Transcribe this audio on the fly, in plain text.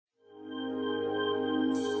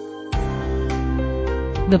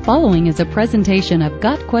The following is a presentation of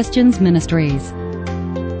Got Questions Ministries.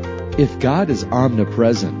 If God is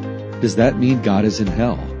omnipresent, does that mean God is in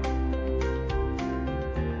hell?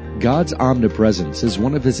 God's omnipresence is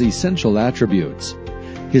one of His essential attributes.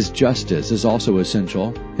 His justice is also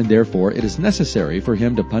essential, and therefore it is necessary for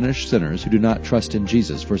Him to punish sinners who do not trust in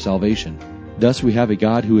Jesus for salvation. Thus we have a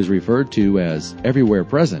God who is referred to as everywhere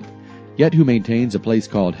present, yet who maintains a place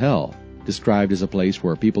called hell, described as a place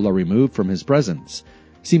where people are removed from His presence.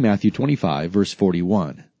 See Matthew 25, verse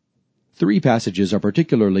 41. Three passages are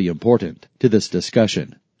particularly important to this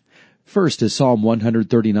discussion. First is Psalm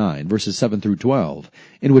 139, verses 7 through 12,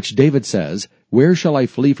 in which David says, "Where shall I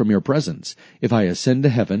flee from your presence? If I ascend to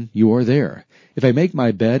heaven, you are there. If I make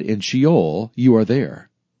my bed in Sheol, you are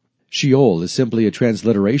there." Sheol is simply a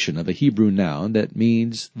transliteration of a Hebrew noun that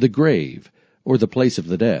means the grave, or the place of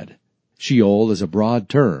the dead. Sheol is a broad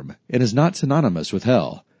term, and is not synonymous with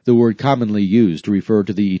hell, the word commonly used to refer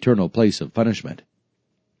to the eternal place of punishment.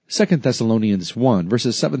 2 Thessalonians 1,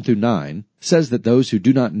 verses 7 through 9, says that those who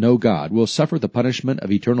do not know God will suffer the punishment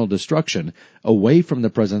of eternal destruction away from the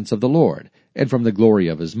presence of the Lord, and from the glory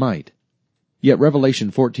of His might. Yet Revelation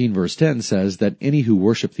 14, verse 10 says that any who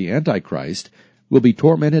worship the Antichrist will be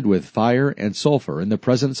tormented with fire and sulfur in the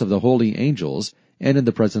presence of the holy angels and in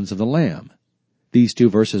the presence of the Lamb. These two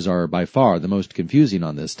verses are by far the most confusing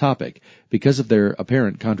on this topic because of their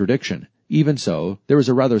apparent contradiction. Even so, there is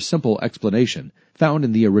a rather simple explanation found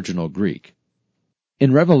in the original Greek.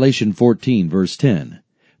 In Revelation 14, verse 10,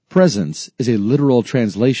 presence is a literal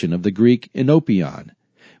translation of the Greek enopion,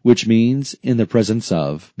 which means in the presence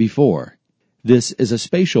of, before. This is a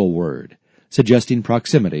spatial word, suggesting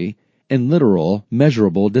proximity and literal,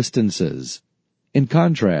 measurable distances. In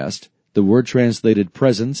contrast, the word translated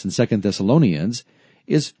presence in 2 Thessalonians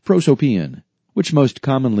is prosopion, which most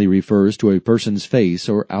commonly refers to a person's face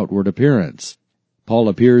or outward appearance. Paul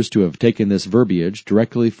appears to have taken this verbiage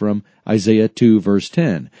directly from Isaiah 2, verse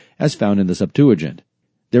 10, as found in the Septuagint.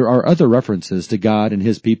 There are other references to God and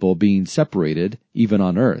His people being separated, even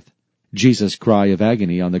on earth. Jesus' cry of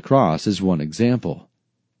agony on the cross is one example.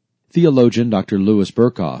 Theologian Dr. Louis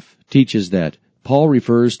Berkhoff teaches that Paul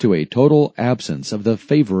refers to a total absence of the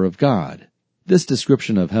favor of God. This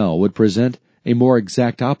description of hell would present a more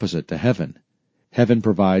exact opposite to heaven. Heaven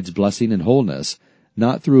provides blessing and wholeness,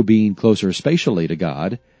 not through being closer spatially to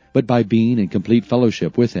God, but by being in complete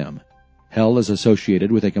fellowship with Him. Hell is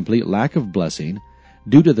associated with a complete lack of blessing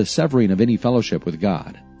due to the severing of any fellowship with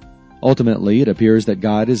God. Ultimately, it appears that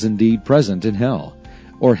God is indeed present in hell,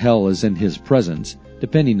 or hell is in His presence,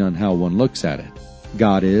 depending on how one looks at it.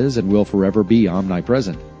 God is and will forever be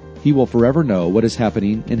omnipresent. He will forever know what is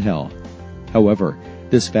happening in hell. However,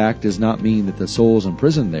 this fact does not mean that the souls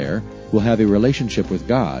imprisoned there will have a relationship with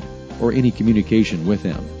God or any communication with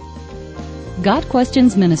Him. Got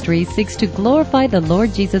Questions Ministry seeks to glorify the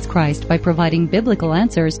Lord Jesus Christ by providing biblical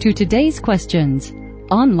answers to today's questions.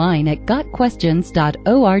 Online at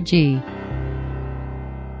gotquestions.org.